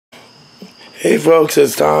Hey folks,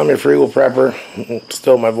 it's Tom, your Free Will Prepper.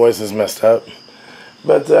 Still my voice is messed up.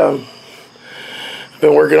 But I've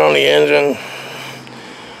been working on the engine,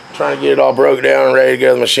 trying to get it all broke down and ready to go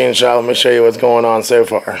to the machine shop. Let me show you what's going on so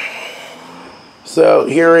far. So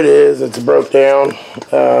here it is, it's broke down.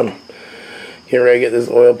 Get ready to get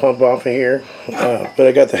this oil pump off of here. But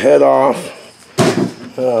I got the head off.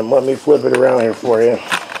 Let me flip it around here for you.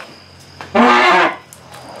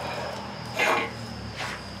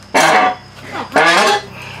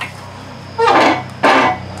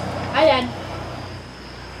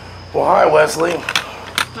 Well, hi, Wesley.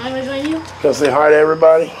 Hi, Wesley. You? Gonna say hi to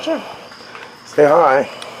everybody? Sure. Say hi.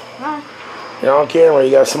 Hi. You're on camera,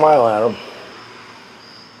 you gotta smile at them.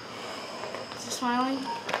 Is it smiling?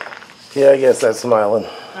 Yeah, I guess that's smiling.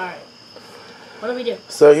 Alright. What do we do?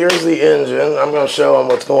 So here's the engine. I'm gonna show them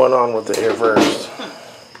what's going on with it here first.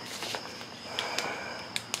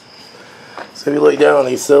 So if you look down on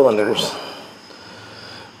these cylinders,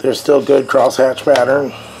 they're still good crosshatch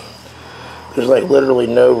pattern. There's like literally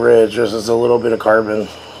no ridge, there's just a little bit of carbon.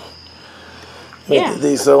 Yeah.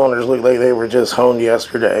 These cylinders look like they were just honed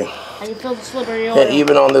yesterday. I can feel the slippery oil. And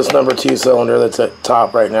even on this number 2 cylinder that's at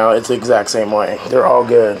top right now, it's the exact same way. They're all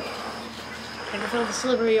good. I can feel the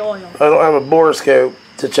slippery oil. I don't have a bore scope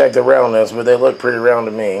to check the roundness, but they look pretty round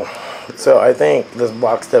to me. So I think this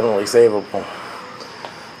block's definitely savable.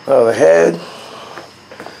 The head,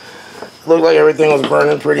 looked like everything was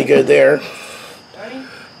burning pretty good there.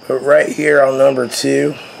 But right here on number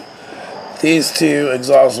 2, these 2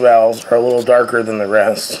 exhaust valves are a little darker than the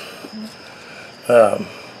rest.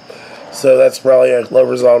 So that's probably a low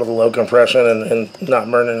result of the low compression and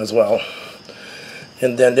not burning as well.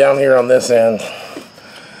 And then down here on this end,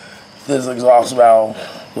 this exhaust valve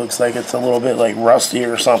looks like it's a little bit like rusty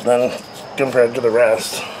or something compared to the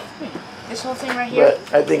rest. This whole thing right here?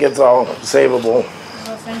 But I think it's all savable. This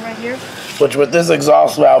whole thing right here? Which with this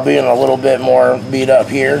exhaust valve being a little bit more beat up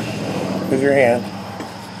here, with your hand,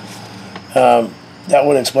 that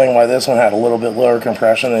would explain why this one had a little bit lower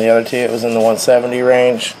compression than the other 2. It was in the 170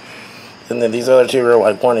 range. And then these other 2 were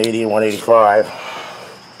like 180 and 185.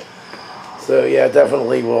 So yeah,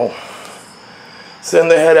 definitely we'll send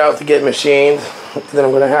the head out to get machined. Then I'm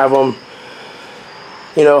going to have them,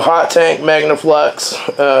 you know, hot tank,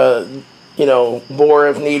 Magnaflux, you know, bore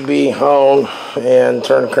if need be, hone, and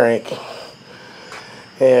turn crank.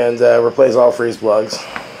 And replace all freeze plugs.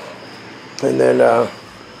 And then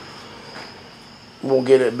we'll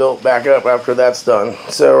get it built back up after that's done.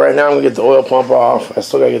 So right now I'm going to get the oil pump off. I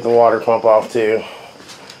still got to get the water pump off too.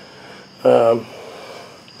 And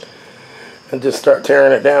just start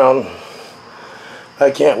tearing it down.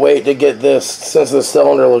 I can't wait to get this, since the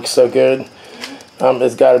cylinder looks so good.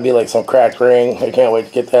 It's got to be like some cracked ring. I can't wait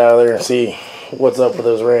to get that out of there and see what's up with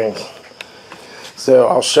those rings. So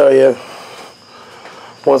I'll show you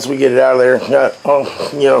once we get it out of there. Got,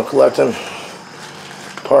 you know, collecting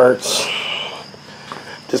parts.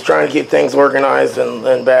 Just trying to keep things organized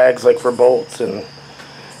in bags, like for bolts and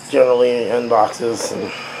generally in boxes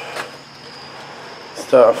and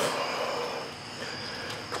stuff.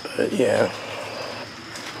 But yeah,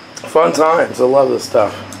 fun times. I love this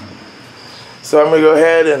stuff. So I'm going to go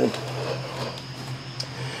ahead and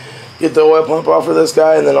get the oil pump off of this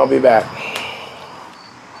guy, and then I'll be back.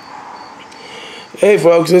 Hey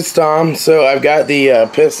folks, it's Tom. So I've got the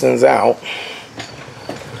pistons out.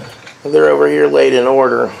 They're over here laid in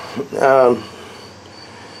order.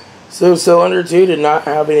 So cylinder 2 did not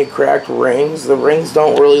have any cracked rings. The rings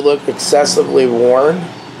don't really look excessively worn.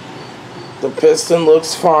 The piston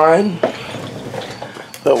looks fine.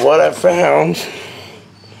 But what I found,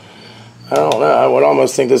 I don't know, I would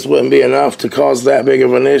almost think this wouldn't be enough to cause that big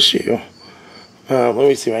of an issue. Let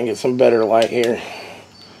me see if I can get some better light here.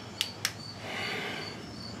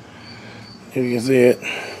 If you can see it.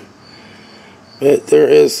 But there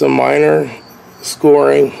is some minor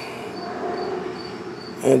scoring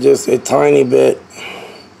and just a tiny bit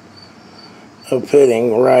of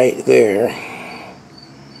pitting right there.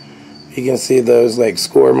 You can see those like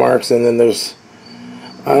score marks, and then there's,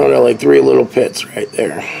 I don't know, like 3 little pits right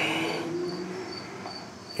there.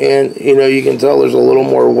 And you know, you can tell there's a little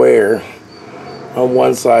more wear on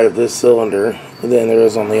one side of this cylinder than there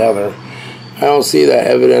is on the other. I don't see that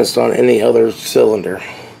evidenced on any other cylinder.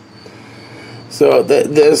 So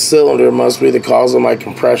this cylinder must be the cause of my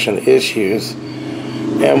compression issues,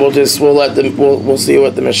 and we'll see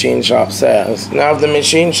what the machine shop says. Now, if the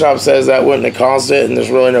machine shop says that wouldn't have caused it, and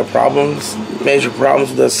there's really no problems, major problems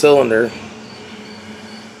with this cylinder,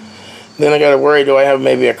 then I got to worry: do I have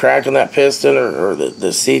maybe a crack in that piston, or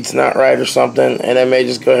the seat's not right, or something? And I may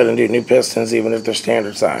just go ahead and do new pistons, even if they're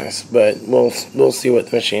standard size. But we'll see what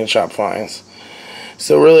the machine shop finds.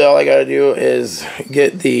 So really all I got to do is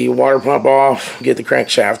get the water pump off, get the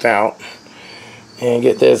crankshaft out, and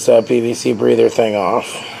get this PVC breather thing off.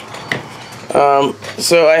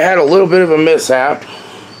 So I had a little bit of a mishap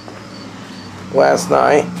last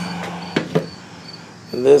night.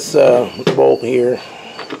 This bolt here,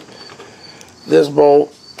 this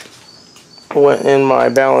bolt went in my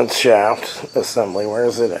balance shaft assembly. Where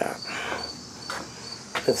is it at?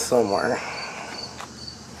 It's somewhere.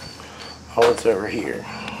 Oh, it's over here.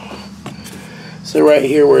 So right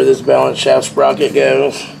here where this balance shaft sprocket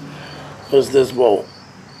goes was this bolt.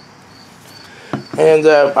 And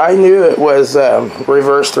I knew it was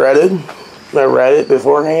reverse threaded. I read it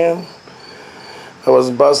beforehand. I was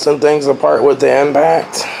busting things apart with the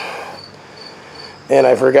impact. And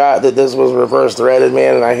I forgot that this was reverse threaded,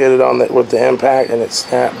 man, and I hit it on with the impact and it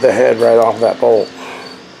snapped the head right off that bolt.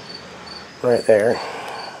 Right there.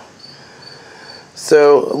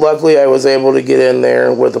 So luckily I was able to get in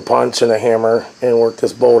there with a punch and a hammer and work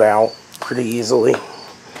this bolt out pretty easily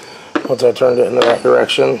once I turned it in the right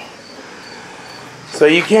direction. So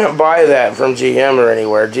you can't buy that from GM or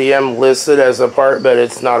anywhere. GM lists it as a part, but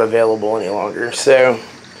it's not available any longer. So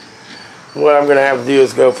what I'm going to have to do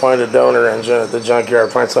is go find a donor engine at the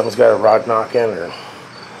junkyard, find something that's got a rod knock-in or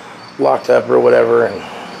locked up or whatever, and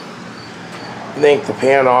yank the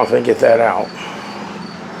pan off and get that out.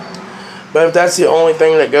 But if that's the only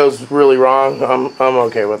thing that goes really wrong, I'm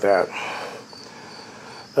okay with that.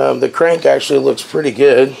 The crank actually looks pretty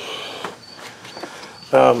good.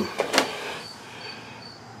 I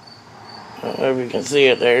don't know if you can see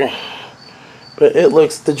it there, but it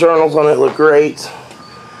looks, the journals on it look great.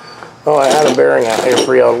 Oh, I had a bearing out here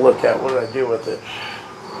for y'all to look at. What did I do with it?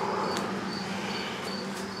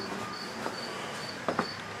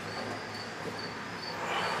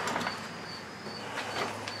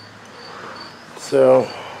 So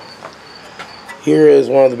here is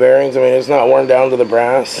one of the bearings. I mean, it's not worn down to the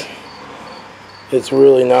brass. It's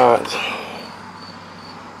really not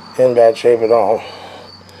in bad shape at all.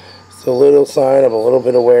 It's a little sign of a little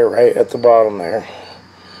bit of wear right at the bottom there.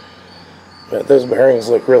 But those bearings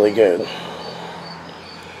look really good.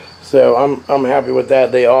 So I'm happy with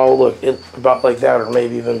that. They all look about like that, or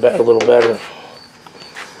maybe even a little better.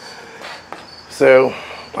 So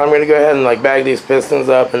I'm going to go ahead and like bag these pistons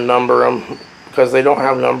up and number them, because they don't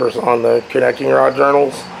have numbers on the connecting rod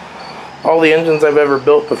journals. All the engines I've ever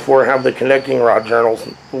built before have the connecting rod journals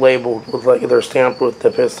labeled with, like, they're stamped with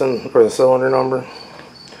the piston or the cylinder number.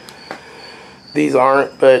 These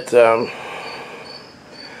aren't, but I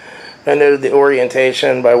noted the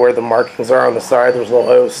orientation by where the markings are on the side. There's little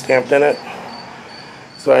O's stamped in it,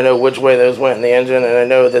 so I know which way those went in the engine, and I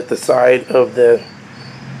know that the side of the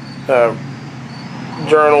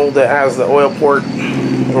journal that has the oil port,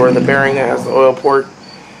 or the bearing that has the oil port,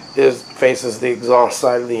 faces the exhaust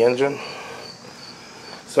side of the engine,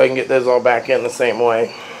 so I can get those all back in the same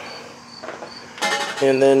way.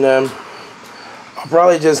 And then I'll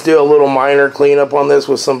probably just do a little minor cleanup on this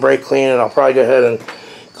with some brake clean, and I'll probably go ahead and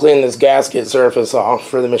clean this gasket surface off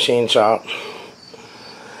for the machine shop.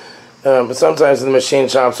 But sometimes the machine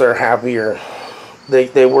shops are happier.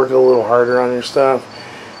 They work a little harder on your stuff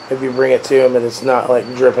if you bring it to them and it's not like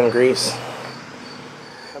dripping grease.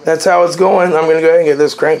 That's how it's going. I'm going to go ahead and get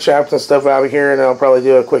this crankshaft and stuff out of here, and I'll probably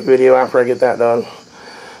do a quick video after I get that done.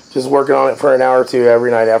 Just working on it for an hour or two every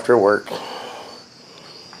night after work.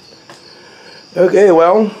 Okay,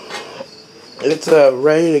 well, it's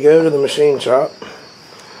ready to go to the machine shop.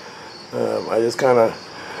 I just kind of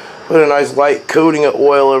put a nice light coating of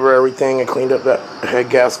oil over everything. I cleaned up that head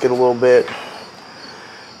gasket a little bit,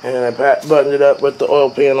 and I buttoned it up with the oil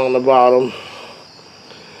pan on the bottom.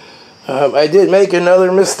 I did make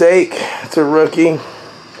another mistake. It's a rookie.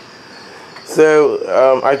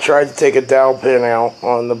 So I tried to take a dowel pin out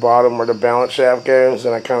on the bottom where the balance shaft goes,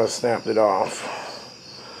 and I kind of snapped it off.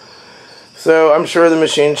 So I'm sure the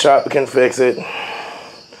machine shop can fix it.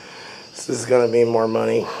 This is going to be more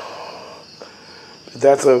money, but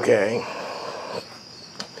that's okay.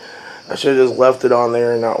 I should have just left it on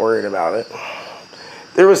there and not worried about it.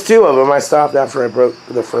 There was two of them. I stopped after I broke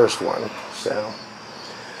the first one. So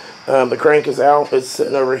the crank is out. It's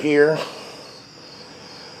sitting over here.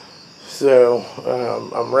 So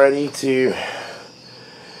I'm ready to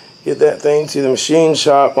get that thing to the machine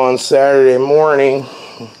shop on Saturday morning.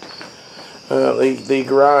 The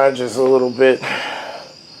garage is a little bit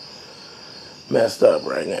messed up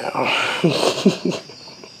right now.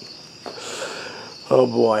 Oh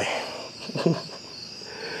boy.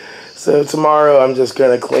 So tomorrow I'm just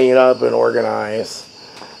going to clean up and organize.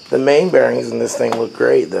 The main bearings in this thing look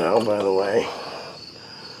great though, by the way.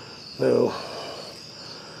 No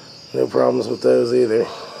No problems with those either.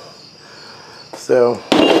 So,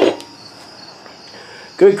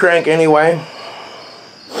 good crank anyway.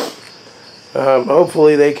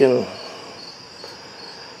 Hopefully they can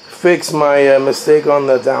fix my mistake on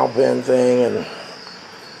the dowel pin thing, and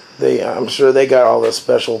I'm sure they got all the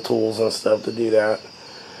special tools and stuff to do that.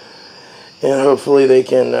 And hopefully they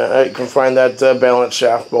can I can find that balance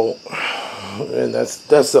shaft bolt. And that's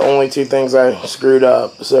the only two things I screwed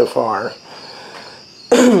up so far.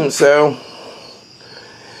 So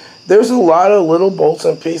there's a lot of little bolts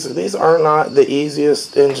and pieces. These are not the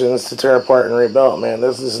easiest engines to tear apart and rebuild, man.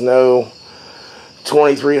 This is no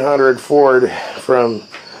 2300 Ford from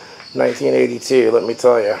 1982, let me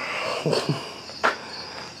tell you.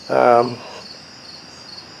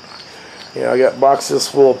 You know, I got boxes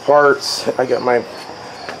full of parts. I got my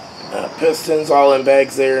pistons all in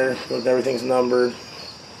bags there, and everything's numbered.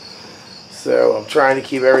 So I'm trying to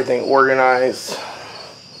keep everything organized,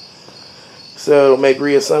 so it'll make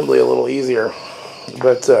reassembly a little easier.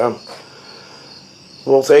 But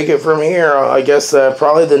we'll take it from here. I guess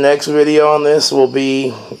probably the next video on this will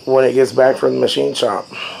be when it gets back from the machine shop.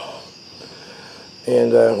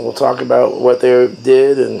 And we'll talk about what they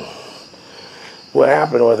did and what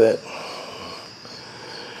happened with it.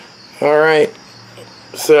 Alright,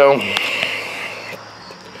 so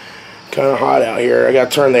kind of hot out here. I got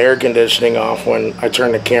to turn the air conditioning off when I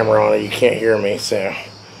turn the camera on. You can't hear me, so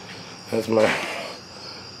that's my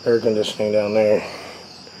air conditioning down there.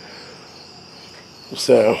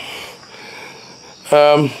 So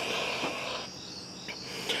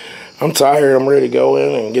I'm tired. I'm ready to go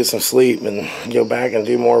in and get some sleep and go back and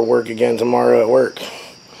do more work again tomorrow at work.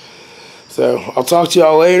 So I'll talk to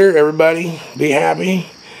y'all later. Everybody be happy,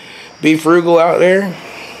 be frugal out there,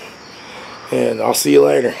 and I'll see you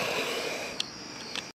later.